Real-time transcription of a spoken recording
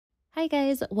Hi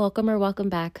guys, welcome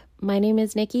back. My name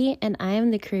is Nikki and I am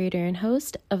the creator and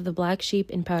host of The Black Sheep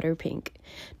in Powder Pink.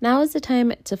 Now is the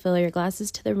time to fill your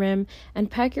glasses to the rim and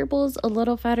pack your bowls a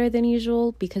little fatter than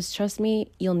usual because trust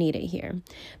me, you'll need it here.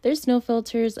 There's no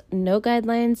filters, no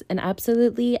guidelines, and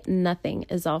absolutely nothing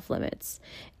is off limits.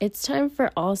 It's time for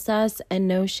all sass and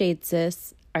no shade,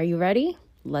 sis. Are you ready?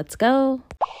 Let's go.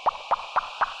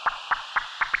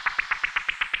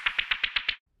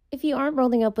 If you aren't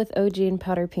rolling up with OG and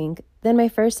Powder Pink, then my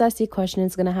first sassy question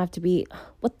is going to have to be,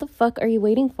 what the fuck are you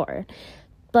waiting for?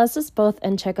 Bless us both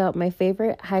and check out my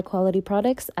favorite high quality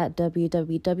products at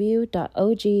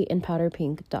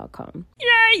www.ogandpowderpink.com.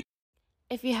 Yay!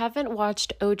 If you haven't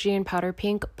watched OG and Powder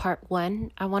Pink Part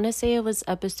 1, I want to say it was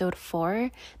episode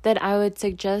 4, that I would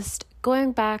suggest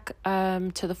going back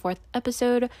to the 4th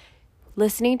episode,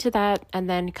 listening to that, and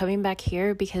then coming back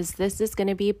here because this is going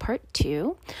to be part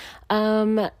 2.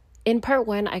 In part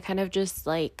 1, I kind of just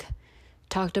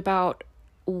talked about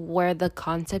where the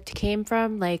concept came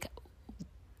from, the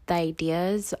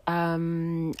ideas,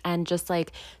 and just the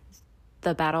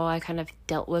battle I kind of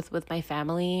dealt with my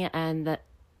family, and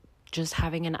just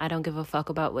having an I don't give a fuck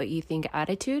about what you think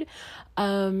attitude.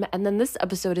 And then this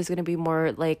episode is going to be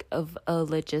more of a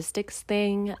logistics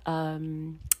thing.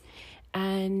 And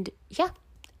yeah,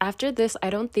 after this,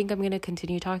 I don't think I'm going to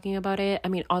continue talking about it. I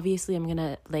mean, obviously I'm going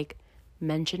to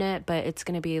mention it, but it's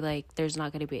going to be there's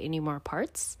not going to be any more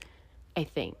parts, I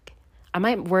think. I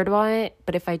might word on it,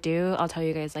 but if I do, I'll tell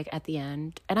you guys at the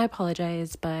end. And I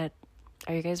apologize, but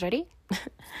are you guys ready?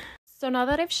 So now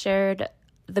that I've shared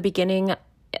the beginning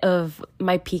of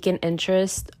my peak in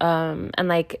interest, and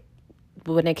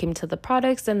when it came to the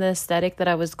products and the aesthetic that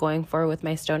I was going for with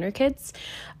my stoner kids,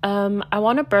 I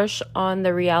want to brush on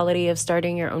the reality of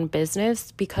starting your own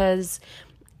business because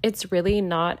it's really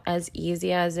not as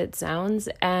easy as it sounds.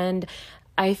 And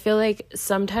I feel like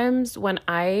sometimes when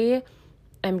I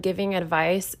am giving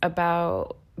advice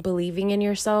about believing in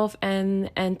yourself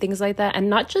and things like that, and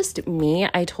not just me,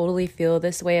 I totally feel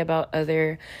this way about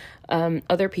other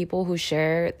people who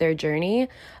share their journey.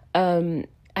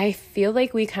 I feel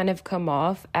like we kind of come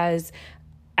off as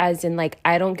in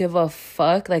I don't give a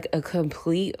fuck, a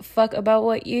complete fuck about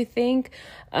what you think.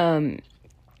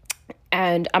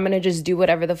 And I'm going to just do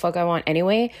whatever the fuck I want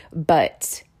anyway.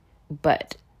 But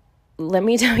let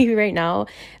me tell you right now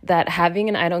that having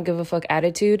an I don't give a fuck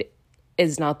attitude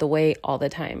is not the way all the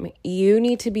time. You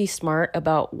need to be smart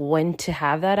about when to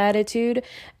have that attitude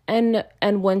and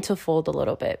when to fold a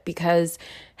little bit, because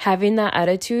having that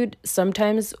attitude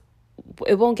sometimes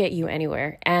it won't get you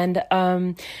anywhere. And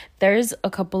there's a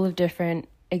couple of different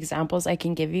examples I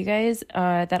can give you guys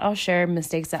that I'll share,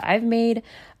 mistakes that I've made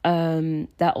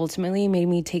that ultimately made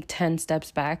me take 10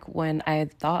 steps back when I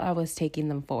thought I was taking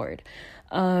them forward.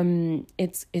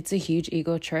 It's a huge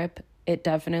ego trip. It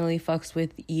definitely fucks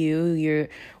with you,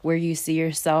 where you see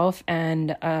yourself.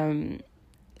 And I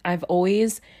was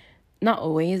always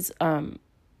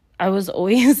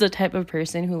the type of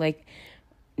person who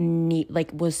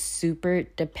was super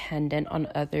dependent on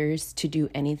others to do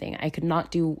anything. I could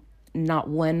not do not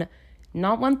one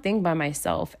thing by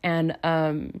myself. And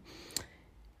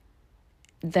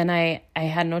then I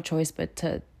had no choice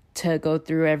but to go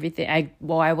through everything. I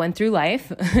went through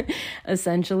life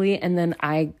essentially, and then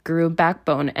I grew a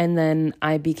backbone, and then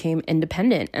I became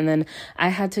independent, and then I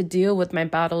had to deal with my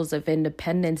battles of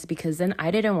independence because then I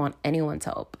didn't want anyone's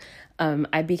help.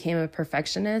 I became a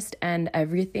perfectionist, and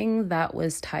everything that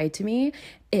was tied to me,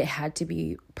 it had to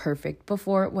be perfect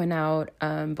before it went out,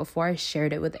 before I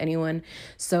shared it with anyone.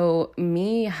 So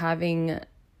me having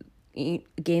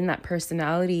gained that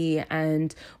personality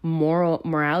and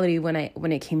morality when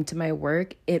it came to my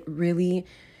work, it really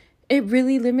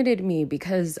limited me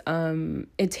because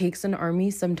it takes an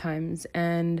army sometimes,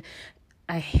 and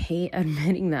I hate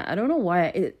admitting that. I don't know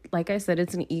why. Like I said,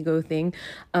 it's an ego thing.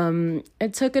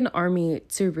 It took an army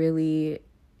to really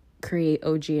create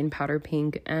OG and Powder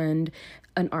Pink, and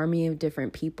an army of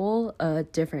different people,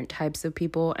 different types of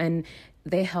people, and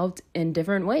they helped in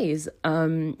different ways.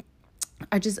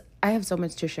 I have so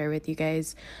much to share with you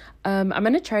guys. I'm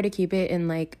going to try to keep it in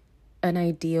an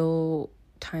ideal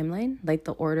timeline,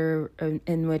 the order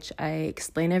in which I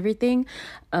explain everything.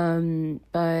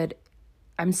 But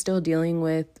I'm still dealing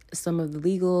with some of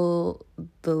the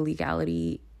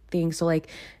legality things. So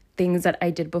things that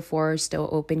I did before are still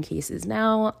open cases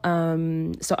now.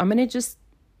 So I'm going to just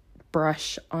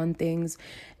brush on things,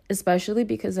 especially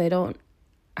because I don't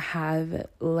have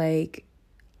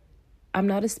I'm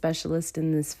not a specialist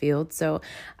in this field. So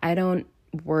I will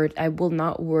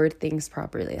not word things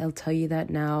properly. I'll tell you that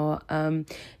now.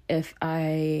 If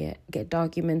I get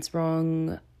documents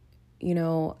wrong,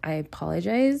 I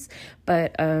apologize.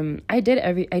 But I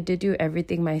did do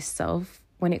everything myself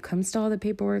when it comes to all the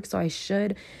paperwork, so I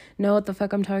should know what the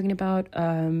fuck I'm talking about.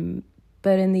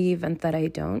 But in the event that I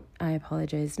don't, I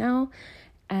apologize now.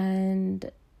 And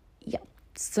yeah.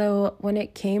 So when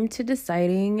it came to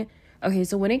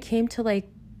like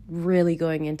really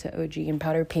going into OG and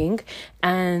Powder Pink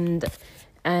and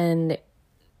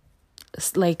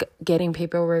like getting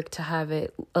paperwork to have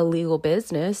it a legal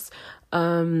business,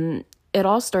 it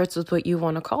all starts with what you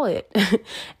want to call it.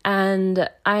 And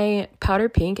Powder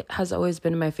Pink has always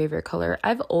been my favorite color.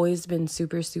 I've always been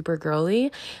super, super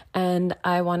girly, and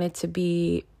I wanted to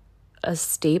be a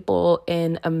staple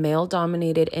in a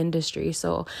male-dominated industry.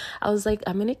 So I was like,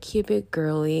 I'm going to keep it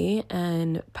girly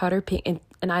and Powder Pink. And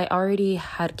I already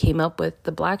had came up with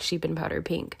the Black Sheep and Powder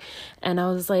Pink. And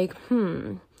I was like,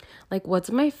 like,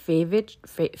 what's my favorite,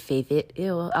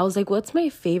 I was like, what's my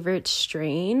favorite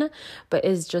strain, but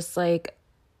is just like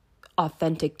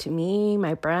authentic to me,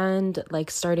 my brand,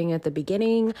 like starting at the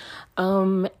beginning.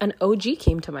 And OG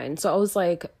came to mind. So I was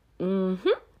like,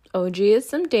 OG is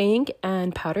some dank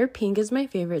and Powder Pink is my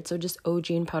favorite. So just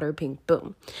OG and Powder Pink,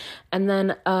 boom. And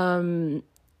then,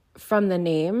 from the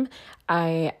name,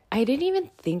 I didn't even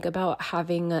think about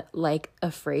having like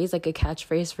a phrase, like a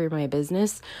catchphrase for my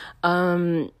business.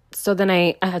 So then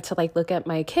I had to like look at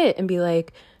my kit and be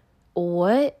like,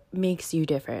 what makes you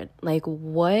different? Like,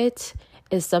 what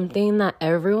is something that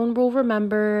everyone will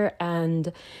remember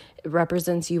and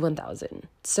represents you 1000?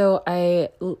 So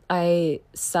I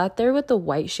sat there with the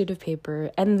white sheet of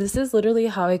paper, and this is literally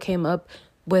how I came up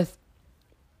with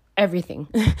everything.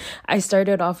 I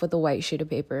started off with a white sheet of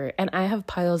paper, and I have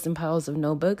piles and piles of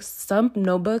notebooks. Some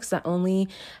notebooks that only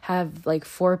have like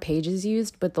 4 pages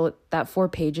used, but that 4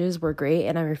 pages were great,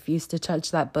 and I refuse to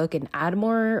touch that book and add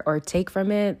more or take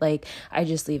from it. Like, I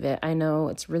just leave it. I know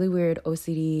it's really weird.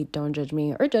 OCD, don't judge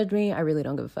me, or judge me. I really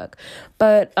don't give a fuck.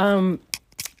 But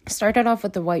started off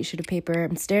with the white sheet of paper.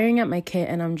 I'm staring at my kit,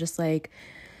 and I'm just like,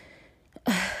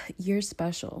 you're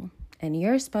special. And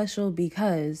you're special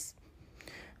because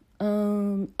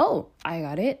I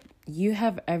got it. You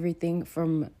have everything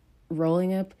from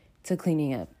rolling up to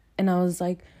cleaning up. And I was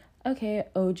like, okay,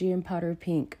 OG and Powder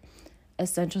Pink,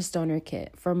 Essential Stoner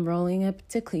Kit, from rolling up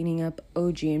to cleaning up,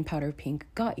 OG and Powder Pink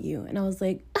got you. And I was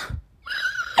like,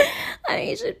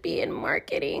 I should be in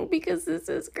marketing because this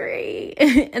is great.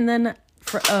 And then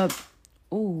I'm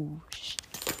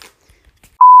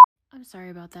sorry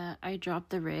about that. I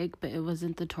dropped the rig, but it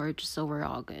wasn't the torch, so we're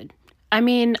all good. I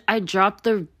mean, I dropped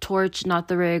the torch, not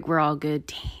the rig. We're all good.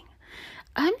 Dang.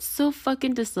 I'm so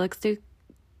fucking dyslexic.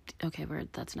 Okay,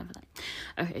 that's enough of that.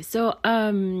 Okay, so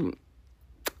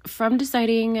from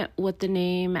deciding what the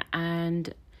name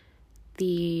and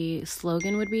the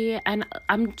slogan would be, and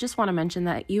I just want to mention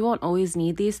that you won't always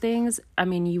need these things. I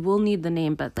mean, you will need the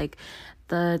name, but like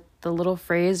the little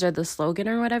phrase or the slogan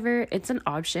or whatever, it's an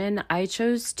option. I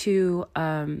chose to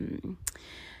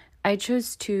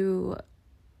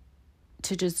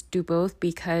just do both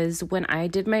because when I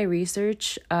did my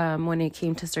research, when it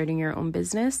came to starting your own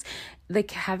business, like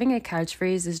having a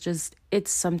catchphrase is just, it's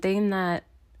something that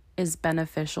is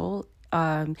beneficial.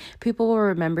 People will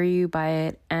remember you by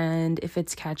it, and if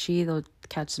it's catchy, they'll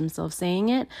catch themselves saying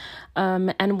it.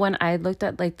 And when I looked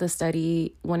at like the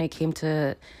studies when it came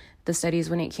to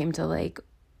like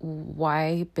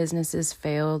why businesses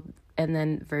failed and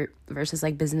then versus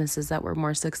like businesses that were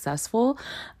more successful,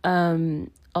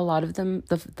 a lot of them,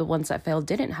 the ones that failed,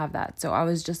 didn't have that. So I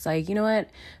was just like, you know what,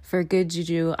 for good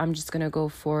juju, I'm just gonna go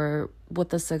for what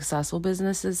the successful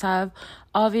businesses have.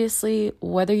 Obviously,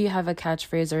 whether you have a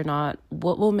catchphrase or not,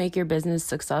 what will make your business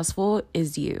successful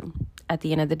is you. At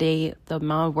the end of the day, the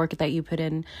amount of work that you put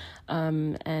in,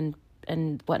 and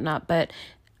whatnot. But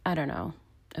I don't know,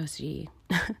 OCD.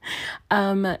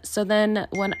 So then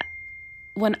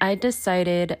when I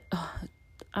decided,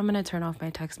 I'm gonna turn off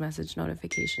my text message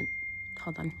notification.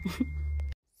 Hold on.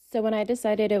 So when I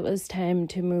decided it was time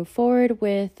to move forward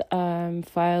with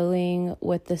filing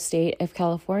with the state of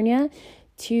California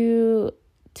to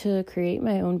create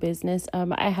my own business,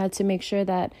 I had to make sure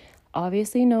that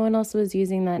obviously no one else was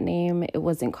using that name. It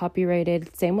wasn't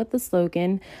copyrighted. Same with the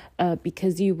slogan,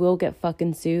 because you will get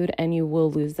fucking sued and you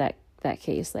will lose that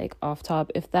case. Like, off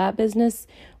top, if that business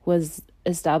was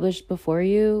established before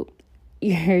you,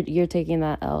 you're taking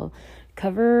that L.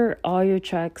 Cover all your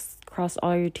checks, cross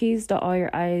all your T's, dot all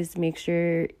your I's, make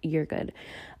sure you're good.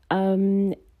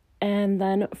 And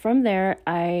then from there,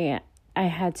 I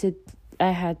had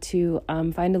I had to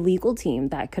find a legal team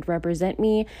that could represent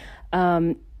me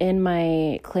in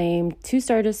my claim to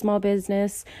start a small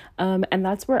business. And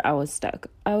that's where I was stuck.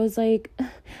 I was like,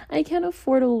 I can't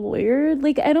afford a lawyer.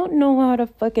 Like, I don't know how to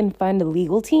fucking find a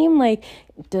legal team. Like,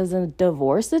 does a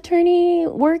divorce attorney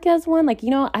work as one? Like,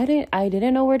 I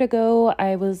didn't know where to go.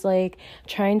 I was like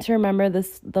trying to remember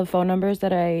the phone numbers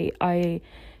that I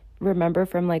remember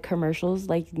from like commercials,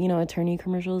 like, attorney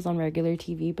commercials on regular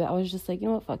TV. But I was just like,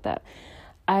 what, fuck that.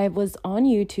 I was on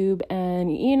YouTube, and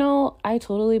I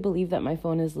totally believe that my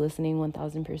phone is listening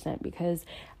 1000%, because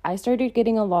I started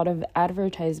getting a lot of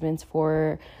advertisements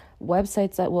for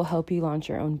websites that will help you launch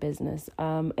your own business.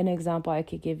 An example I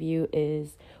could give you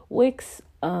is Wix.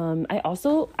 I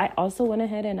also went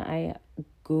ahead and I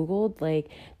Googled like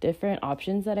different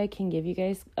options that I can give you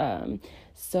guys.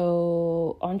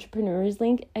 So Entrepreneurs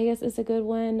Link, I guess, is a good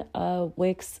one.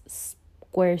 Wix,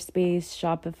 Squarespace,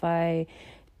 Shopify,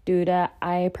 Duda.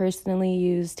 I personally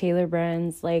use Tailor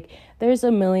Brands. Like, there's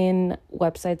a million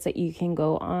websites that you can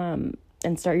go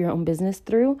and start your own business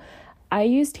through. I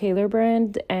use Tailor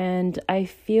Brand, and I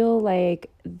feel like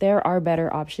there are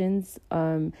better options.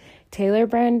 Tailor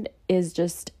Brand is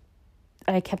just,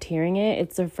 I kept hearing it.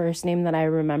 It's the first name that I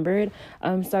remembered.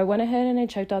 So I went ahead and I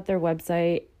checked out their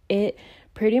website. It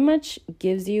pretty much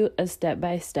gives you a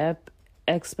step-by-step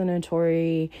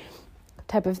explanatory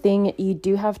type of thing. You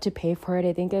do have to pay for it.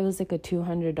 I think it was like a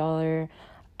 $200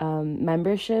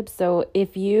 membership. So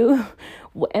if you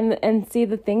and see,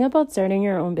 the thing about starting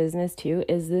your own business too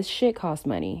is this shit costs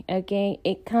money. Okay,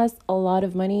 it costs a lot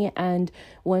of money, and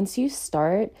once you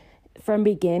start, from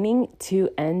beginning to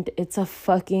end, it's a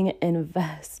fucking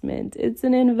investment. It's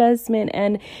an investment,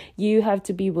 and you have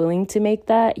to be willing to make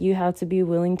that. You have to be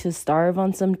willing to starve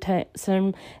on some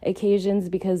occasions,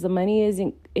 because the money is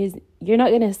you're not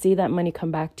going to see that money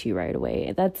come back to you right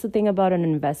away. That's the thing about an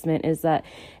investment, is that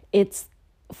it's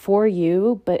for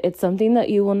you, but it's something that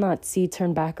you will not see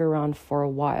turn back around for a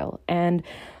while. And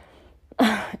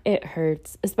it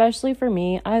hurts, especially for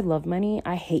me. I love money.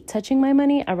 I hate touching my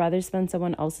money. I'd rather spend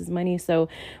someone else's money. So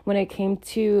when it came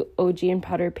to OG and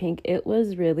Powder Pink, it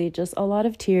was really just a lot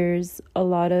of tears, a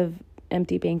lot of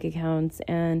empty bank accounts,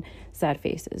 and sad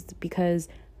faces, because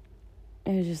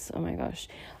it was just, oh my gosh.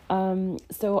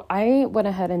 So I went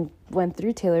ahead and went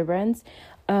through Tailor Brands.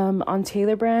 On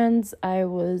Tailor Brands, I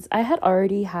had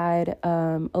already had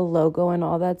a logo and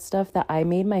all that stuff that I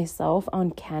made myself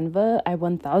on Canva. I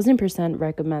 1000%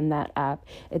 recommend that app.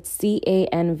 It's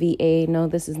Canva. No,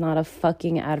 this is not a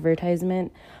fucking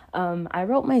advertisement. I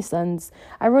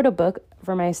wrote a book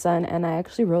for my son, and I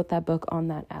actually wrote that book on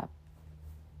that app.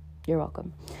 You're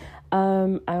welcome.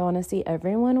 I want to see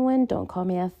everyone win. Don't call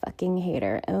me a fucking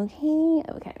hater.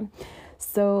 Okay.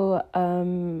 So,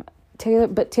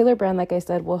 Tailor Brand, like I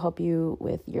said, will help you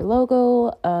with your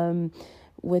logo,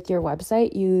 with your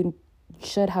website. You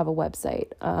should have a website.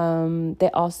 They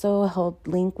also help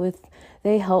link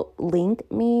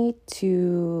me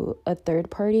to a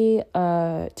third party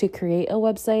to create a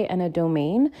website and a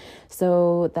domain.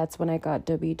 So that's when I got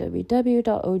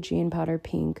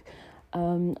www.ogandpowderpink.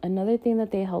 Another thing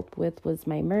that they helped with was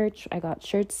my merch. I got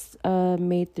shirts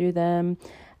made through them.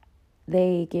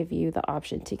 They give you the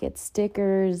option to get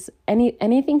stickers,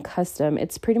 anything custom.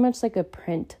 It's pretty much like a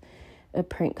print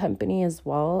company as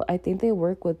well. I think they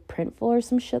work with Printful or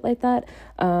some shit like that.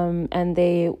 And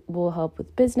they will help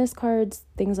with business cards,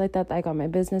 things like that. I got my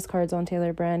business cards on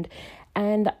Tailor Brand.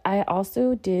 And I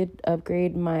also did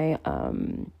upgrade my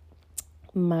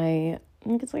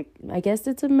I guess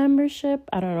it's a membership.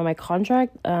 I don't know, my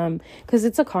contract, because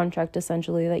it's a contract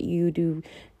essentially that you do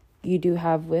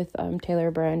have with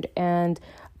Tailor Brand. And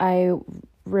I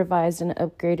revised and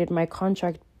upgraded my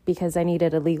contract because I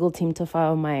needed a legal team to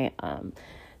file my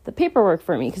the paperwork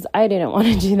for me, because I didn't want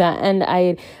to do that, and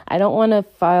I don't want to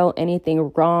file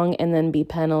anything wrong and then be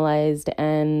penalized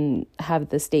and have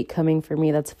the state coming for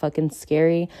me. That's fucking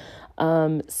scary.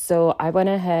 So I went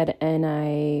ahead and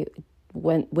I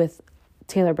went with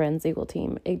Tailor Brand's legal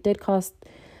team. It did cost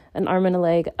an arm and a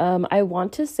leg. I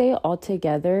want to say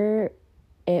altogether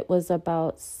it was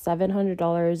about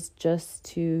 $700 just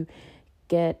to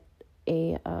get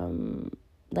a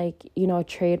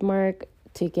trademark,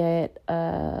 to get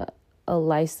a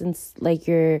license, like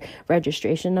your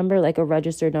registration number, like a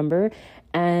registered number.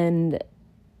 And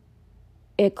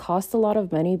it costs a lot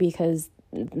of money, because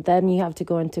then you have to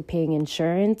go into paying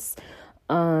insurance.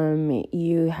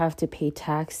 You have to pay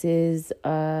taxes.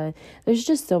 There's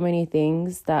just so many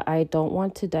things that I don't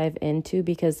want to dive into,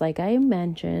 because like I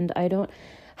mentioned, I don't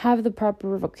have the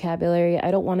proper vocabulary.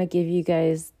 I don't want to give you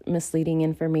guys misleading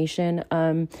information,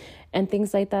 and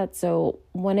things like that. So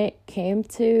when it came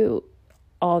to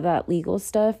all that legal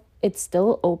stuff. It's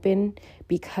still open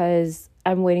because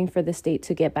I'm waiting for the state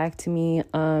to get back to me.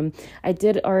 I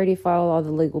did already file all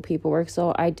the legal paperwork,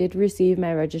 so I did receive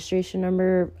my registration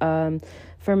number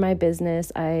for my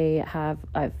business.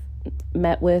 I've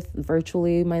met with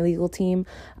virtually my legal team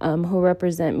who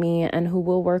represent me and who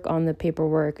will work on the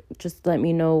paperwork. Just let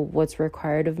me know what's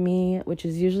required of me, which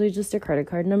is usually just a credit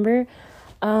card number.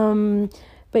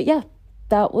 But yeah,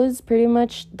 that was pretty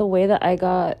much the way that I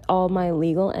got all my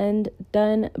legal end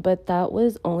done, but that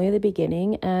was only the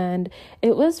beginning, and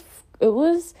it was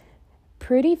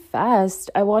pretty fast.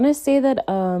 I want to say that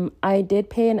I did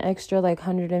pay an extra like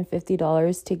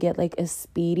 $150 to get like a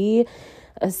speedy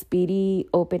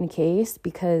open case,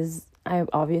 because I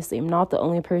obviously am not the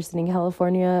only person in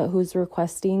California who's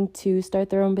requesting to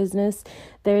start their own business.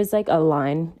 There's like a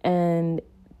line, and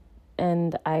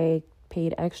I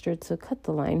paid extra to cut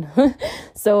the line.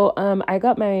 So I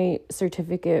got my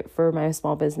certificate for my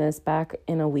small business back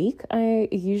in a week.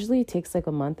 It usually takes like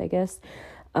a month, I guess.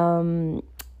 And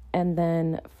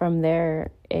then from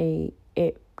there, it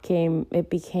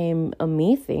became a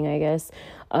me thing, I guess.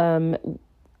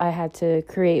 I had to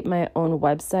create my own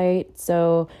website.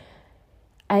 So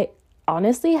I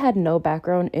honestly had no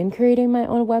background in creating my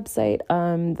own website.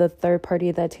 The third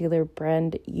party that Tailor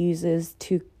Brand uses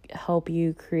to help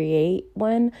you create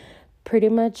one pretty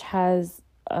much has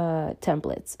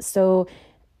templates. So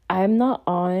I'm not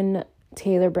on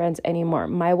Tailor Brands anymore.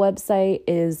 My website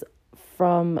is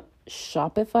from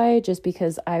Shopify just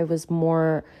because I was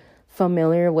more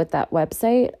familiar with that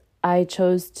website. I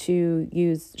chose to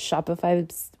use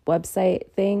Shopify's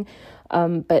website thing.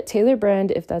 But Tailor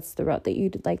Brand, if that's the route that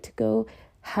you'd like to go,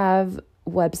 have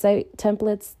website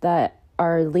templates that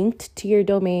are linked to your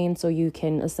domain, so you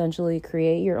can essentially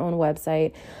create your own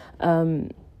website.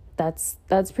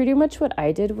 That's pretty much what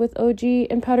I did with OG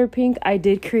and Powder Pink. I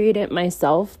did create it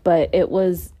myself, but it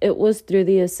was through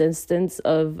the assistance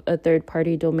of a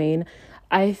third-party domain.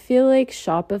 I feel like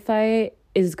Shopify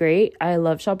is great. I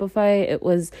love Shopify. It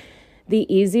was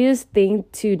the easiest thing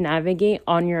to navigate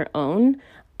on your own.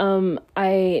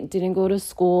 I didn't go to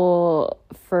school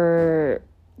for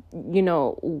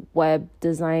web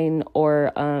design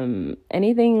or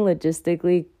anything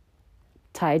logistically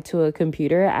tied to a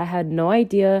computer. I had no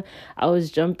idea. I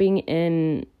was jumping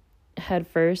in head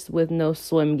first with no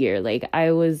swim gear.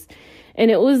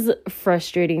 And it was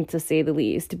frustrating to say the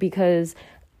least, because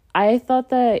I thought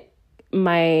that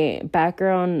my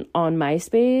background on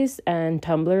MySpace and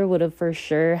Tumblr would have for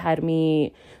sure had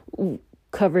me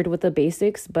covered with the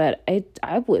basics, but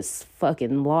I was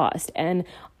fucking lost. And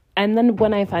then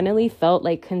when I finally felt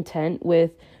like content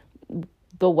with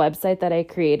the website that I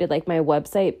created, like my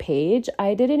website page,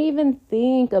 I didn't even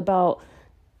think about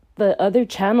the other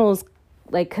channels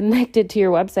like connected to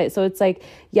your website. So it's like,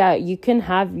 yeah, you can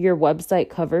have your website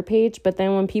cover page, but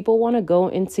then when people want to go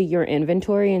into your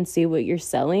inventory and see what you're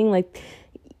selling, like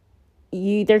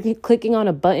they're clicking on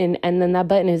a button, and then that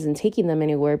button isn't taking them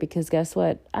anywhere, because guess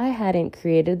what? I hadn't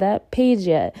created that page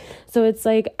yet. So it's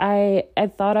like I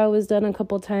thought I was done a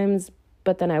couple times,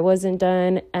 but then I wasn't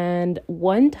done. And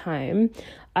one time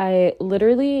I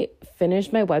literally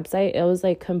finished my website. It was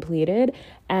like completed,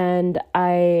 and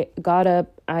I got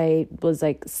up. I was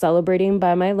like celebrating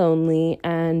by my lonely,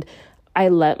 and I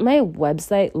let my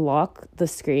website lock the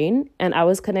screen, and I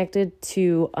was connected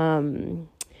to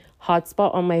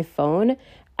hotspot on my phone,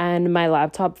 and my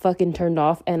laptop fucking turned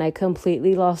off, and I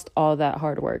completely lost all that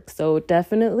hard work. So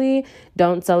definitely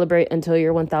don't celebrate until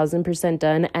you're 1000%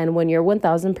 done. And when you're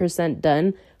 1000%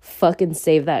 done, fucking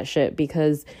save that shit,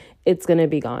 because it's gonna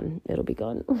be gone. It'll be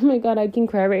gone. Oh my God, I can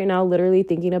cry right now literally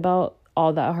thinking about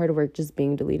all that hard work just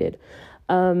being deleted.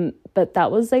 But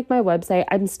that was like my website.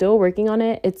 I'm still working on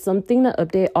it. It's something to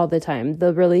update all the time.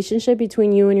 The relationship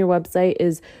between you and your website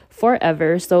is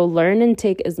forever. So learn and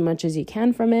take as much as you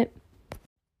can from it.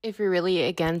 If you're really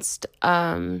against,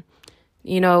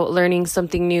 learning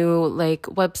something new like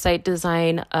website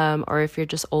design, or if you're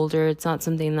just older, it's not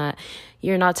something that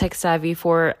you're not tech savvy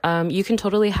for, you can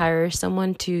totally hire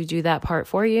someone to do that part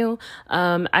for you.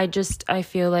 I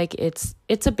feel like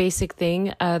it's a basic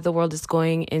thing. The world is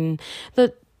going in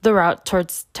the route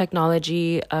towards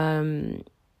technology,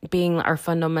 being our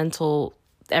fundamental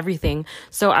everything.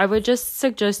 So I would just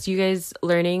suggest you guys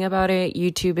learning about it,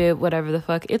 YouTube it, whatever the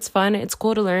fuck. It's fun. It's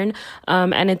cool to learn.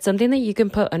 And it's something that you can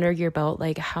put under your belt.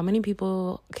 Like, how many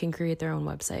people can create their own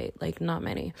website? Like, not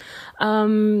many.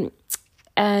 And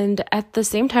at the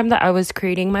same time that I was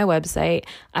creating my website,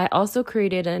 I also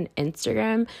created an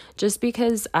Instagram, just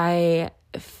because I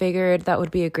figured that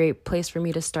would be a great place for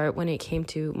me to start when it came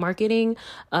to marketing,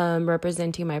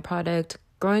 representing my product,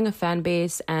 growing a fan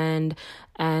base, and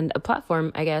and a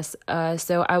platform, I guess.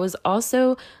 So I was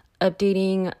also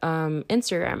updating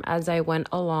Instagram as I went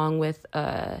along with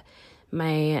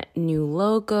my new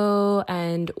logo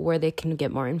and where they can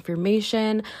get more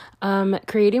information.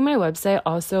 Creating my website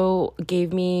also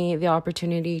gave me the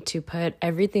opportunity to put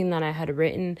everything that I had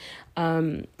written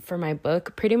for my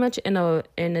book pretty much in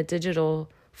a digital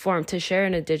form, to share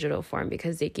in a digital form,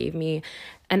 because they gave me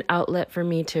an outlet for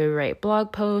me to write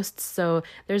blog posts. So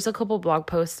there's a couple blog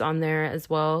posts on there as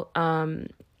well.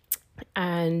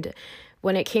 And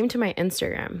when it came to my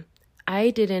Instagram,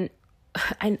 I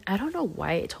don't know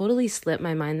why it totally slipped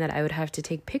my mind that I would have to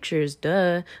take pictures,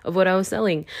 of what I was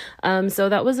selling. So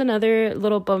that was another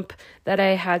little bump that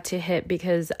I had to hit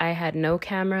because I had no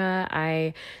camera.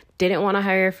 I didn't want to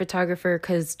hire a photographer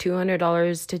because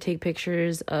 $200 to take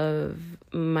pictures of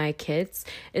my kids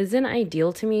isn't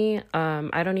ideal to me.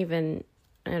 I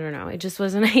don't know. It just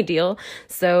wasn't ideal.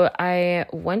 So I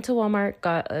went to Walmart,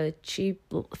 got a cheap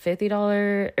 $50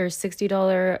 or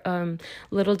 $60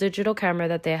 little digital camera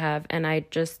that they have. And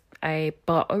I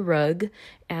bought a rug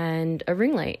and a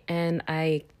ring light, and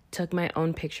I took my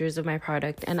own pictures of my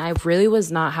product, and I really was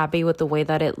not happy with the way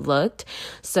that it looked.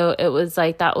 So it was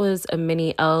like, that was a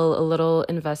little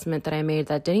investment that I made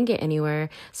that didn't get anywhere.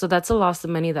 So that's a loss of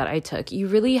money that I took. You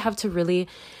really have to really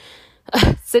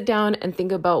sit down and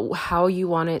think about how you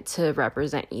want it to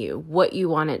represent you, what you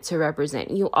want it to represent.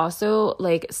 You also,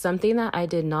 like, something that I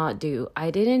did not do.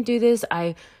 I didn't do this.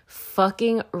 I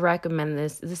fucking recommend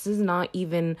this. This is not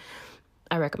even,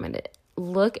 I recommend it.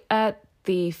 Look at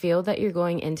the field that you're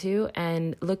going into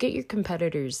and look at your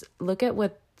competitors. Look at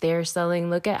what they're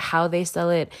selling. Look at how they sell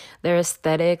it, their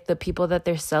aesthetic, the people that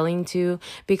they're selling to,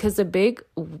 because a big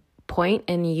point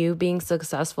in you being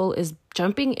successful is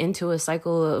jumping into a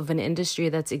cycle of an industry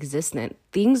that's existent.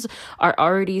 Things are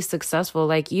already successful.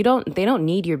 Like, they don't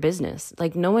need your business.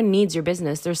 Like, no one needs your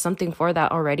business. There's something for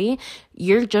that already.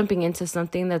 You're jumping into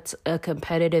something that's a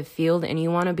competitive field and you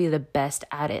want to be the best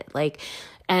at it. Like,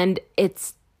 and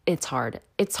it's hard.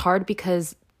 It's hard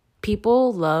because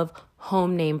people love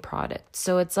home name products.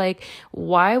 So it's like,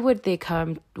 why would they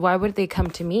come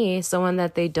to me, someone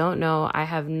that they don't know? I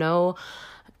have no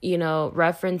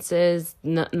references.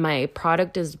 My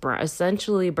product is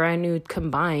essentially brand new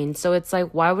combined. So it's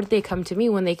like, why would they come to me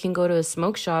when they can go to a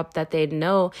smoke shop that they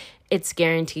know it's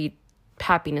guaranteed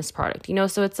happiness product?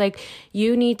 So it's like,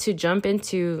 you need to jump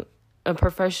into a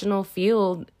professional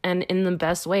field and in the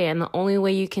best way. And the only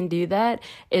way you can do that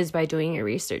is by doing your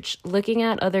research, looking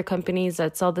at other companies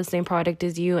that sell the same product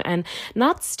as you and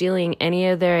not stealing any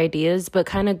of their ideas, but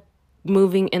kind of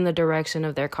moving in the direction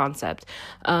of their concept.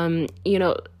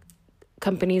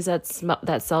 Companies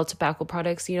that sell tobacco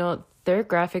products, their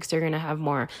graphics are going to have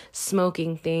more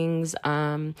smoking things.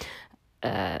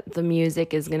 The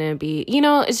music is going to be,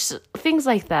 it's just things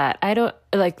like that. I don't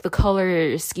like the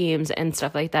color schemes and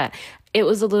stuff like that. It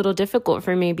was a little difficult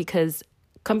for me because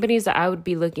companies that I would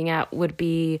be looking at would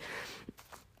be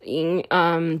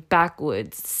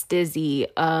Backwoods, Stizzy,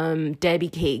 Debbie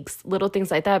Cakes, little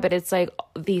things like that. But it's like,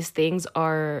 these things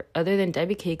are, other than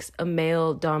Debbie Cakes, a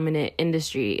male dominant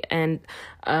industry, and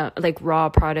like raw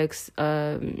products,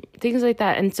 things like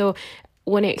that. And so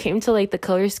when it came to like the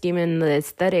color scheme and the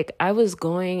aesthetic, I was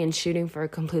going and shooting for a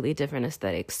completely different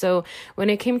aesthetic. So when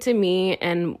it came to me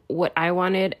and what I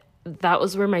wanted, that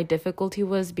was where my difficulty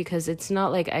was, because it's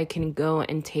not like I can go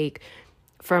and take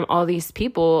from all these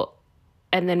people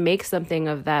and then make something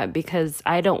of that, because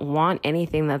I don't want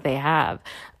anything that they have.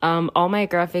 All my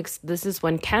graphics, this is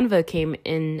when Canva came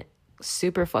in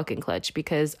super fucking clutch,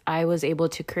 because I was able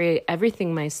to create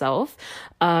everything myself.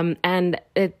 And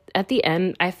at the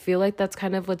end, I feel like that's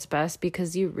kind of what's best,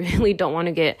 because you really don't want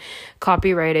to get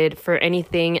copyrighted for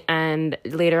anything and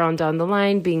later on down the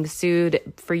line being sued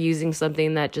for using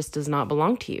something that just does not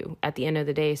belong to you at the end of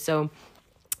the day. So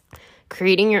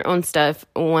creating your own stuff,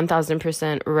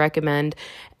 1000% recommend.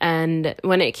 And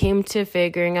when it came to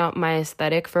figuring out my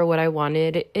aesthetic for what I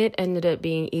wanted, it ended up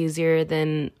being easier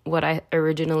than what I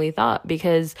originally thought,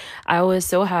 because I was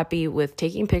so happy with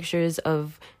taking pictures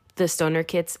of the stoner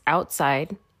kits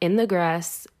outside in the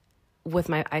grass with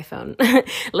my iPhone.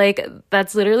 Like,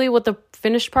 that's literally what the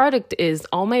finished product is.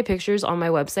 All my pictures on my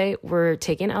website were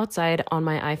taken outside on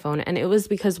my iPhone. And it was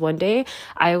because one day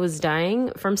I was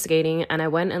dying from skating and I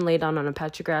went and laid down on a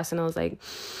patch of grass and I was like,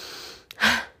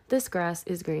 this grass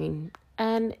is green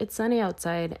and it's sunny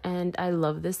outside and I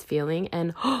love this feeling.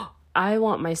 And I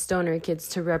want my stoner kids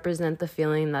to represent the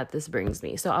feeling that this brings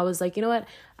me. So I was like, you know what?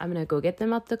 I'm going to go get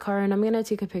them out the car and I'm going to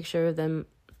take a picture of them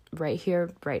right here,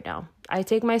 right now. I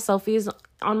take my selfies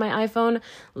on my iPhone.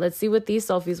 Let's see what these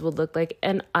selfies would look like.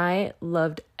 And I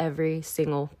loved every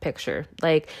single picture.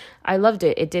 Like, I loved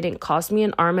it. It didn't cost me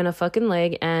an arm and a fucking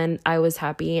leg, and I was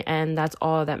happy, and that's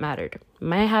all that mattered.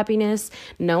 My happiness.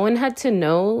 No one had to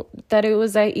know that it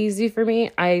was that easy for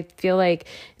me. I feel like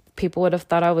people would have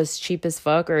thought I was cheap as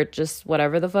fuck or just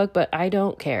whatever the fuck, but I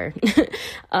don't care.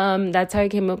 That's how I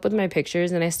came up with my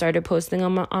pictures, and I started posting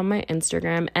on my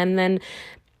Instagram, and then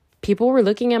people were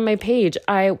looking at my page.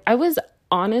 I was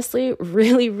honestly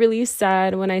really, really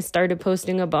sad when I started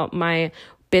posting about my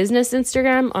business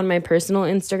Instagram on my personal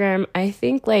Instagram. I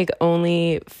think like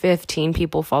only 15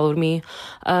 people followed me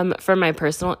for my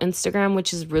personal Instagram,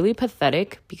 which is really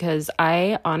pathetic because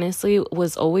I honestly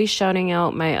was always shouting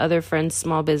out my other friends'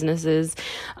 small businesses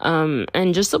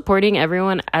and just supporting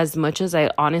everyone as much as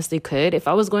I honestly could. If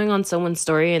I was going on someone's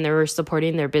story and they were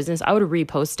supporting their business, I would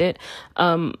repost it.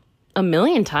 A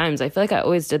million times. I feel like I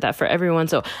always did that for everyone.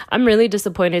 So I'm really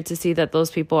disappointed to see that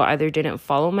those people either didn't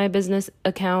follow my business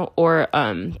account or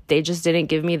they just didn't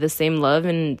give me the same love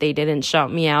and they didn't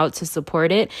shout me out to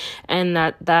support it. And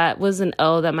that was an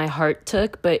L that my heart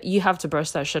took, but you have to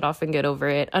brush that shit off and get over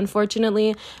it.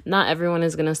 Unfortunately, not everyone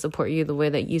is going to support you the way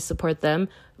that you support them,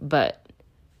 but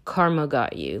karma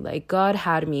got you. Like, God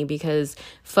had me, because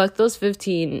fuck those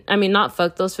 15. I mean, not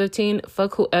fuck those 15.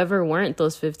 Fuck whoever weren't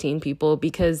those 15 people,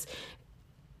 because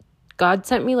God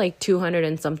sent me like 200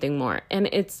 and something more. And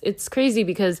it's crazy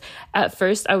because at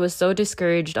first I was so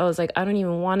discouraged. I was like, I don't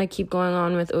even want to keep going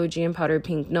on with OG and Powder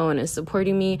Pink. No one is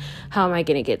supporting me. How am I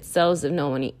going to get sales if no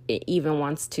one even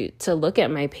wants to look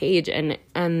at my page?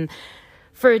 And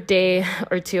for a day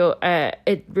or two,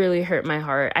 it really hurt my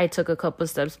heart. I took a couple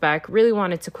steps back, really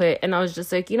wanted to quit. And I was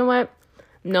just like, you know what?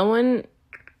 No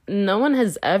one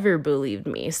has ever believed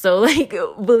me. So like,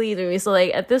 believe in me. So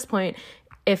like, at this point,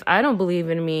 if I don't believe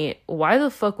in me, why the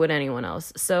fuck would anyone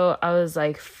else? So I was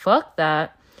like, fuck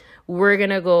that. We're going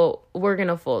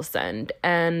to full send.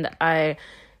 And I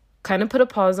kind of put a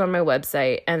pause on my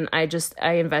website, and I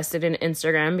invested in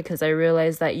Instagram because I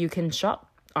realized that you can shop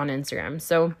on Instagram.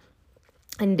 So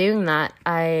in doing that,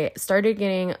 I started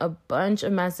getting a bunch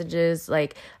of messages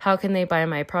like, how can they buy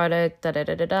my product?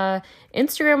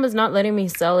 Instagram was not letting me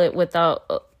sell it without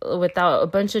a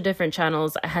bunch of different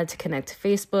channels. I had to connect to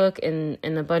Facebook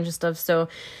and a bunch of stuff. So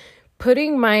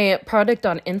putting my product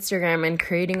on Instagram and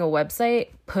creating a website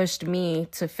pushed me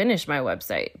to finish my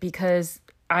website, because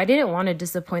I didn't want to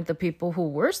disappoint the people who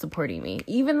were supporting me.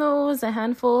 Even though it was a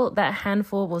handful, that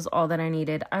handful was all that I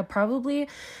needed. I probably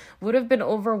would have been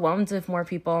overwhelmed if more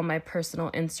people on my personal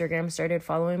Instagram started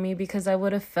following me, because I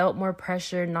would have felt more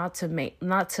pressure not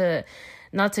to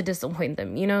disappoint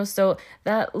them, you know? So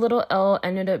that little L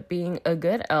ended up being a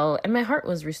good L, and my heart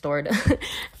was restored.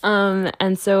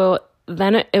 And so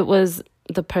then it was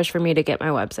the push for me to get my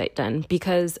website done,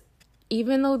 because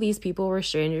even though these people were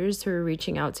strangers who were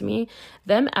reaching out to me,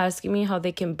 them asking me how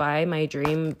they can buy my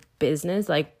dream business,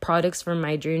 like products from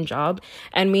my dream job,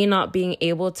 and me not being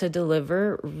able to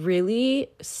deliver really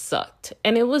sucked.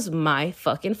 And it was my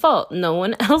fucking fault. No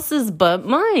one else's but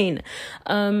mine.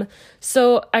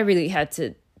 So I really had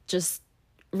to just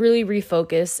really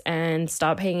refocus and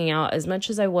stop hanging out as much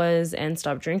as I was and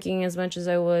stop drinking as much as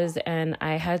I was. And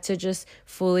I had to just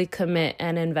fully commit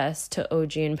and invest to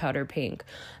OG and Powder Pink.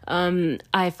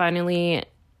 I finally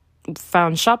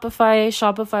found Shopify.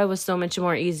 Shopify was so much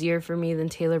more easier for me than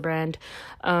Tailor Brand.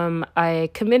 I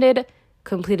completed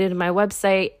my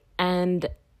website, and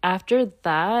after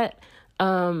that,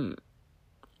 the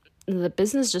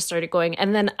business just started going.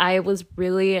 And then I was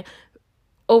really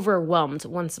overwhelmed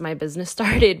once my business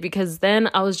started, because then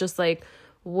I was just like,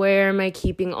 where am I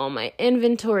keeping all my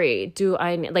inventory? Do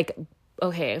I like,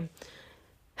 okay,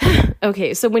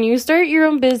 so when you start your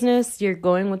own business, you're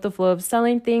going with the flow of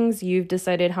selling things. You've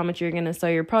decided how much you're going to sell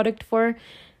your product for.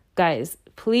 Guys,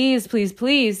 please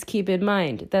keep in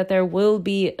mind that there will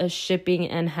be a shipping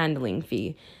and handling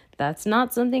fee. That's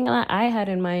not something that I had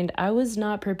in mind. I was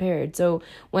not prepared. So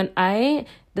when I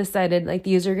decided like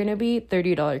these are going to be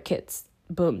 $30 kits,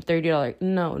 boom,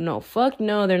 $30. Fuck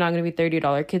no, they're not going to be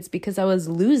 $30 kits, because I was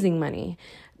losing money.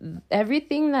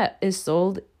 Everything that is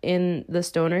sold in the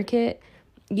Stoner kit,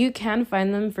 you can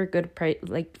find them for good price,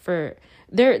 like for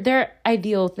they're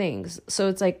ideal things. So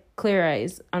it's like Clear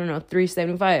Eyes, I don't know,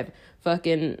 $3.75,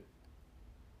 fucking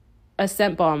a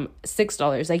scent bomb,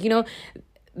 $6. Like, you know,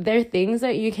 they're things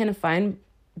that you can find.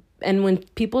 And when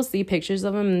people see pictures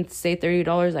of them and say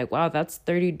 $30, like, wow, that's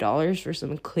 $30 for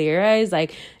some Clear Eyes.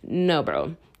 Like, no,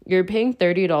 bro, you're paying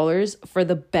 $30 for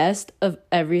the best of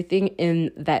everything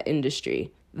in that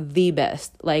industry. The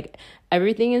best. Like,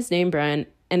 everything is name brand,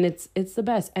 and it's the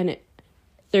best. And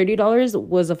 $30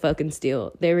 was a fucking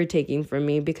steal they were taking from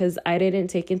me, because I didn't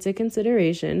take into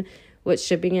consideration what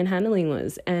shipping and handling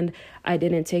was, and I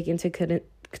didn't take into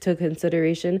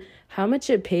consideration how much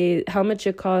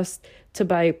it cost to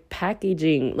buy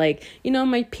packaging, like, you know,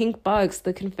 my pink box,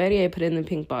 the confetti I put in the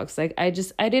pink box. Like, I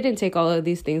didn't take all of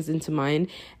these things into mind,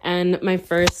 and my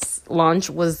first launch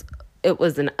was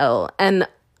an L, and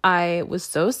I was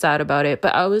so sad about it,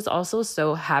 but I was also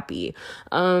so happy.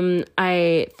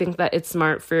 I think that it's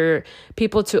smart for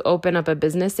people to open up a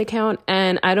business account,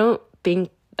 and I don't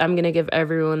think I'm going to give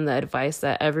everyone the advice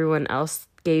that everyone else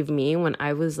gave me when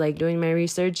I was like doing my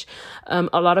research.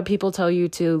 A lot of people tell you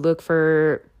to look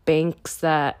for banks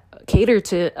that cater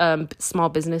to small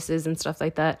businesses and stuff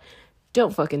like that.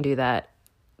 Don't fucking do that.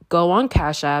 Go on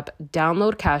Cash App,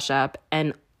 download Cash App,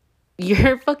 and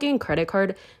your fucking credit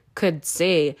card could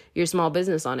say your small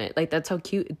business on it. Like, that's how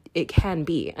cute it can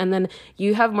be. And then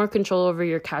you have more control over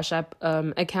your Cash App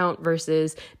account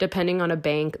versus, depending on a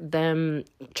bank, them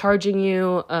charging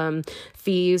you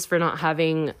fees for not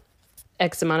having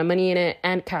X amount of money in it.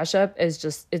 And Cash App is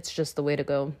just the way to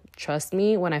go. Trust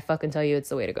me when I fucking tell you it's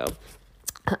the way to go.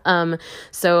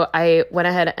 So I went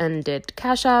ahead and did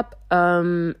Cash App,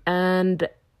 and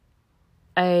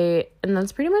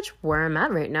that's pretty much where I'm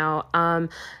at right now.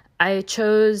 I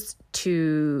chose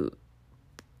to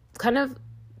kind of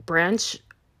branch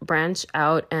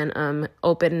out and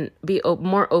be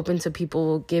more open to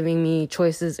people giving me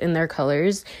choices in their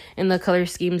colors, in the color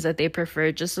schemes that they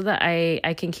prefer, just so that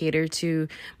I can cater to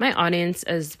my audience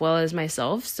as well as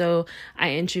myself. So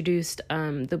I introduced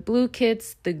the blue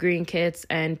kits, the green kits,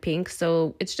 and pink.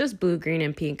 So it's just blue, green,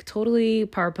 and pink. Totally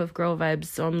Powerpuff Girl vibes.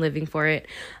 So I'm living for it.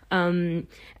 And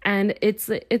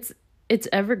it's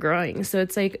ever growing. So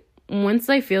it's like, once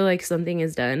I feel like something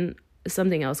is done,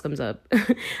 something else comes up.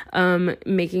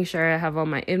 Making sure I have all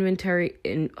my inventory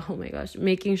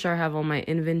making sure I have all my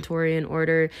inventory in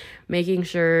order, making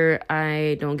sure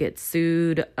I don't get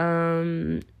sued.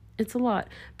 It's a lot,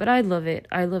 but I love it.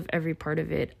 I love every part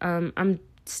of it. I'm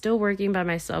still working by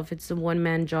myself. It's a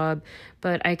one-man job,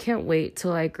 but I can't wait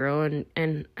till I grow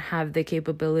and have the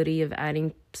capability of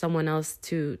adding someone else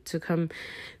to come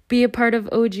be a part of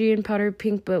OG and Powder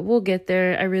Pink, but we'll get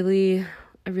there. I really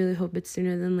hope it's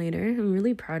sooner than later. I'm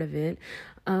really proud of it.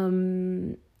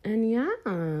 And yeah,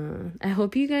 I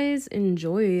hope you guys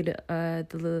enjoyed my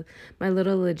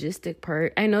little logistic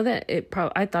part. I know that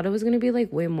I thought it was going to be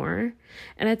like way more,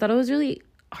 and I thought it was really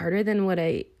harder than what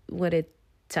it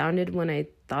sounded when I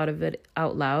thought of it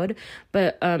out loud.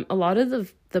 But a lot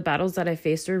of the battles that I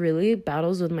faced were really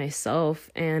battles with myself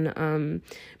and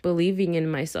believing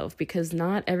in myself, because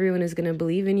not everyone is going to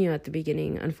believe in you at the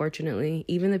beginning, unfortunately.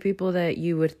 Even the people that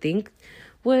you would think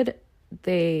would,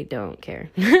 they don't care.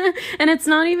 And it's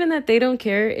not even that they don't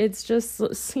care. It's just,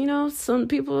 you know, some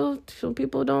people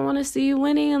don't want to see you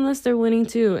winning unless they're winning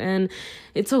too. And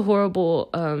it's a horrible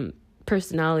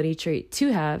personality trait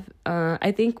to have.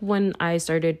 I think when I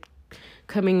started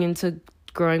coming into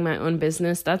growing my own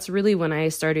business, that's really when I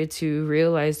started to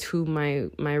realize who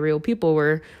my real people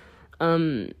were,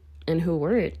 and who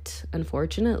weren't,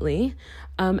 unfortunately.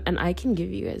 And I can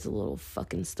give you guys a little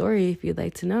fucking story if you'd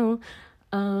like to know.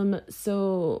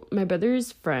 So my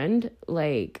brother's friend,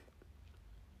 like,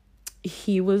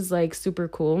 he was like super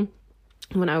cool.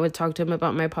 When I would talk to him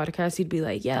about my podcast, he'd be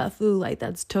like, yeah, foo, like,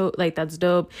 that's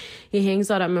dope. He hangs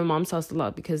out at my mom's house a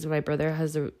lot because my brother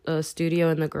has a studio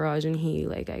in the garage, and he,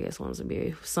 like, I guess wants to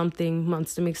make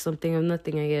something of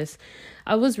nothing, I guess.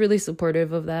 I was really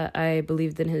supportive of that. I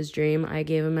believed in his dream. I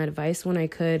gave him advice when I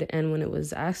could and when it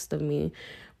was asked of me.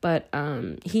 But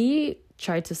he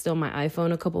tried to steal my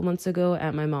iPhone a couple months ago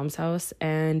at my mom's house,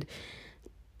 and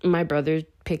my brother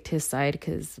picked his side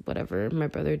because whatever, my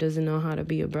brother doesn't know how to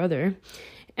be a brother.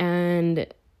 And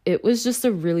it was just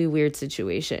a really weird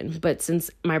situation. But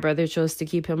since my brother chose to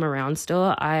keep him around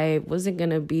still, I wasn't going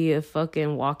to be a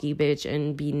fucking walkie bitch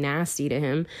and be nasty to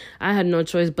him. I had no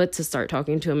choice but to start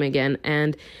talking to him again.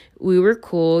 And we were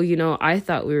cool. You know, I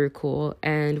thought we were cool.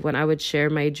 And when I would share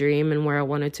my dream and where I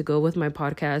wanted to go with my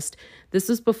podcast, this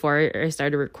was before I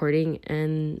started recording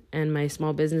and my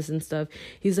small business and stuff.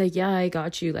 He's like, yeah, I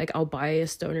got you. Like, I'll buy a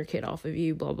stoner kit off of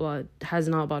you, blah, blah. Has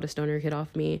not bought a stoner kit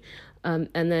off me. And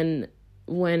then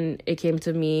when it came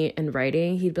to me and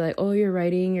writing, he'd be like, oh, you're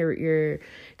writing, you're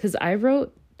because I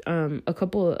wrote a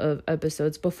couple of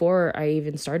episodes before I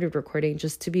even started recording,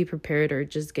 just to be prepared or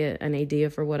just get an idea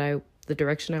for the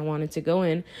direction I wanted to go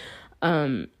in.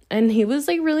 And he was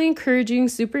like really encouraging,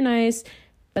 super nice.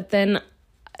 But then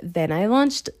Then I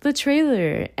launched the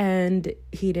trailer and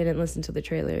he didn't listen to the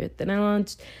trailer. Then I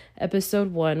launched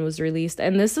episode 1 was released.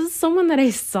 And this is someone that I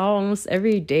saw almost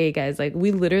every day, guys. Like,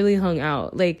 we literally hung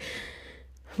out, like,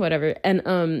 whatever.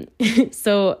 And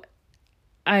so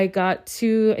I got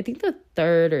to, I think, the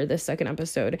 3rd or the 2nd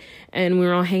episode, and we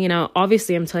were all hanging out.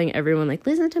 Obviously, I'm telling everyone, like,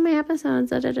 listen to my episodes,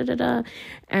 da da da da da.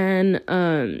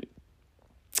 And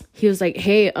he was like,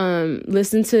 hey,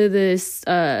 listen to this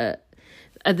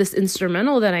this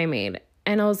instrumental that I made.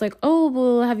 And I was like, oh,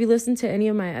 well, have you listened to any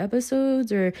of my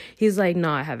episodes? Or he's like,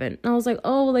 no, I haven't. And I was like,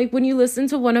 oh, like, when you listen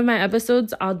to one of my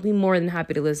episodes, I'll be more than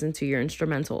happy to listen to your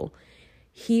instrumental.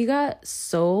 He got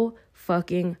so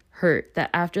fucking hurt that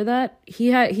after that he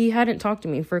hadn't talked to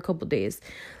me for a couple days.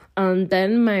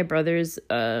 Then my brother's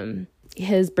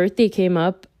his birthday came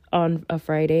up on a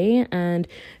Friday, and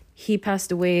he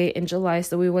passed away in July,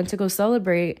 so we went to go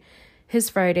celebrate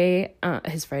his birthday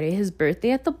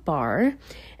at the bar.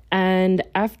 And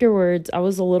afterwards, I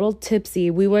was a little tipsy.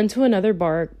 We went to another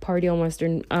bar party on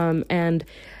Western, and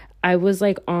I was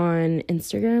like on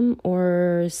Instagram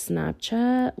or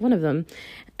Snapchat, one of them.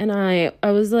 And I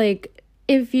was like,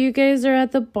 if you guys are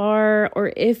at the bar,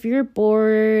 or if you're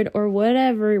bored or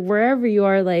whatever, wherever you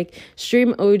are, like,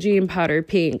 stream OG and Powder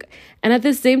Pink. And at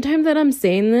the same time that I'm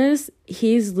saying this,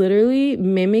 he's literally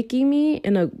mimicking me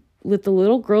with the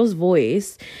little girl's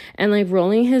voice and like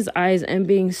rolling his eyes and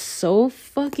being so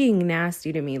fucking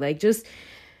nasty to me. Like, just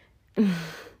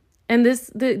and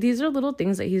these are little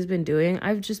things that he's been doing.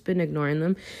 I've just been ignoring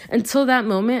them until that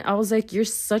moment. I was like, you're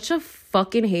such a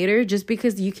fucking hater just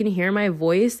because you can hear my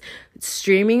voice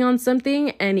streaming on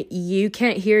something and you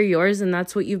can't hear yours, and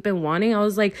that's what you've been wanting. I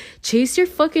was like, chase your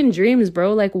fucking dreams,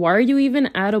 bro. Like, why are you even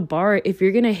at a bar if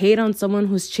you're gonna hate on someone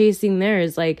who's chasing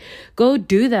theirs? Like, go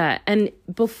do that. And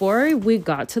before we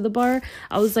got to the bar,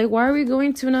 I was like, why are we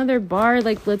going to another bar?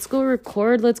 Like, let's go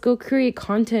record, let's go create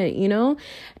content, you know?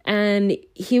 And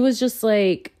he was just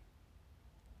like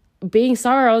being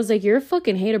sour. I was like, you're a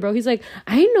fucking hater, bro. He's like,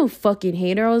 I ain't no fucking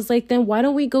hater. I was like, then why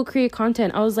don't we go create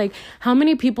content? I was like, how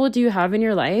many people do you have in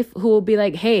your life who will be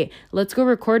like, hey, let's go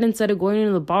record instead of going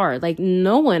to the bar? Like,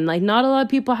 no one. Like, not a lot of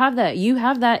people have that. You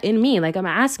have that in me. Like, I'm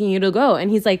asking you to go.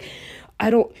 And he's like, I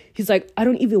don't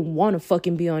even want to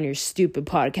fucking be on your stupid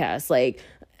podcast. Like,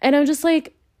 and I'm just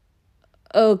like,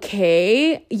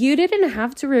 okay, you didn't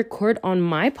have to record on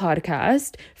my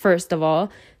podcast, first of all.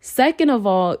 Second of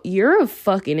all, you're a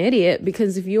fucking idiot,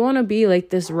 because if you want to be like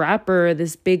this rapper,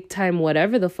 this big time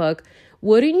whatever the fuck,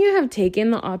 wouldn't you have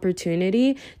taken the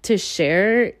opportunity to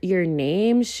share your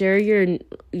name, share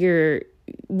your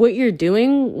what you're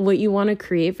doing, what you want to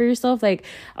create for yourself? Like,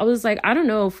 I was like, I don't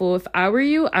know, fool. If I were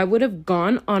you, I would have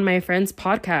gone on my friend's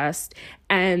podcast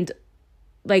and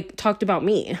like talked about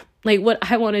me, like what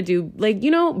I want to do, like, you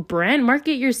know, brand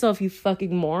market yourself, you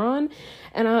fucking moron.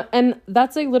 And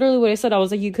that's like literally what I said. I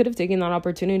was like, you could have taken that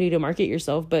opportunity to market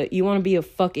yourself, but you want to be a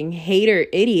fucking hater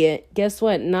idiot. Guess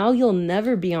what? Now you'll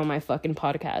never be on my fucking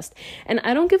podcast. And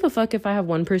I don't give a fuck if I have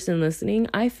one person listening.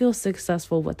 I feel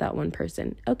successful with that one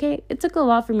person. Okay, it took a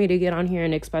lot for me to get on here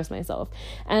and express myself,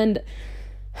 and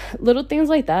little things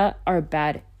like that are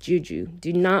bad juju.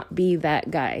 Do not be that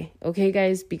guy, okay,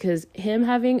 guys? Because him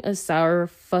having a sour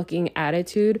fucking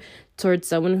attitude towards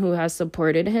someone who has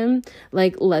supported him,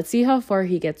 like, let's see how far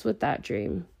he gets with that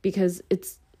dream. Because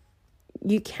it's,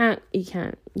 you can't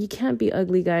be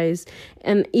ugly, guys.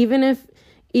 And even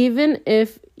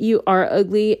if you are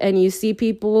ugly and you see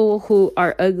people who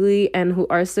are ugly and who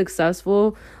are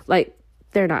successful, like,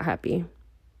 they're not happy.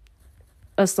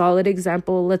 A solid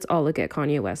example, let's all look at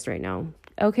Kanye West right now,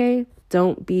 okay?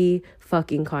 Don't be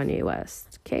fucking Kanye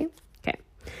West, okay? Okay.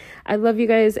 I love you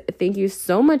guys. Thank you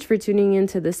so much for tuning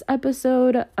into this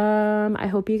episode. I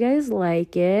hope you guys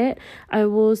like it. I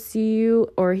will see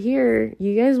you, or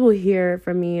you guys will hear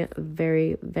from me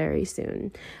very, very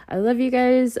soon. I love you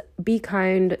guys. Be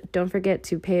kind. Don't forget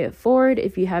to pay it forward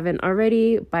if you haven't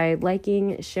already by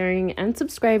liking, sharing, and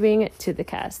subscribing to the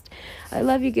cast. I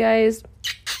love you guys.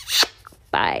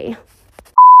 Bye.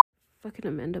 Fucking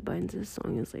Amanda Bynes'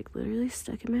 song is like literally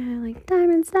stuck in my head, like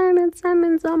diamonds, diamonds,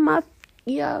 diamonds on my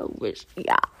oh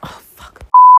fuck.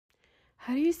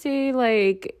 How do you say,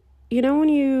 like, you know when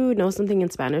you know something in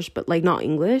Spanish but like not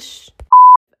English?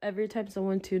 Every time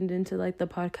someone tuned into like the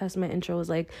podcast, my intro was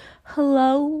like,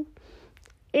 hello,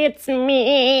 it's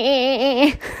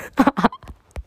me.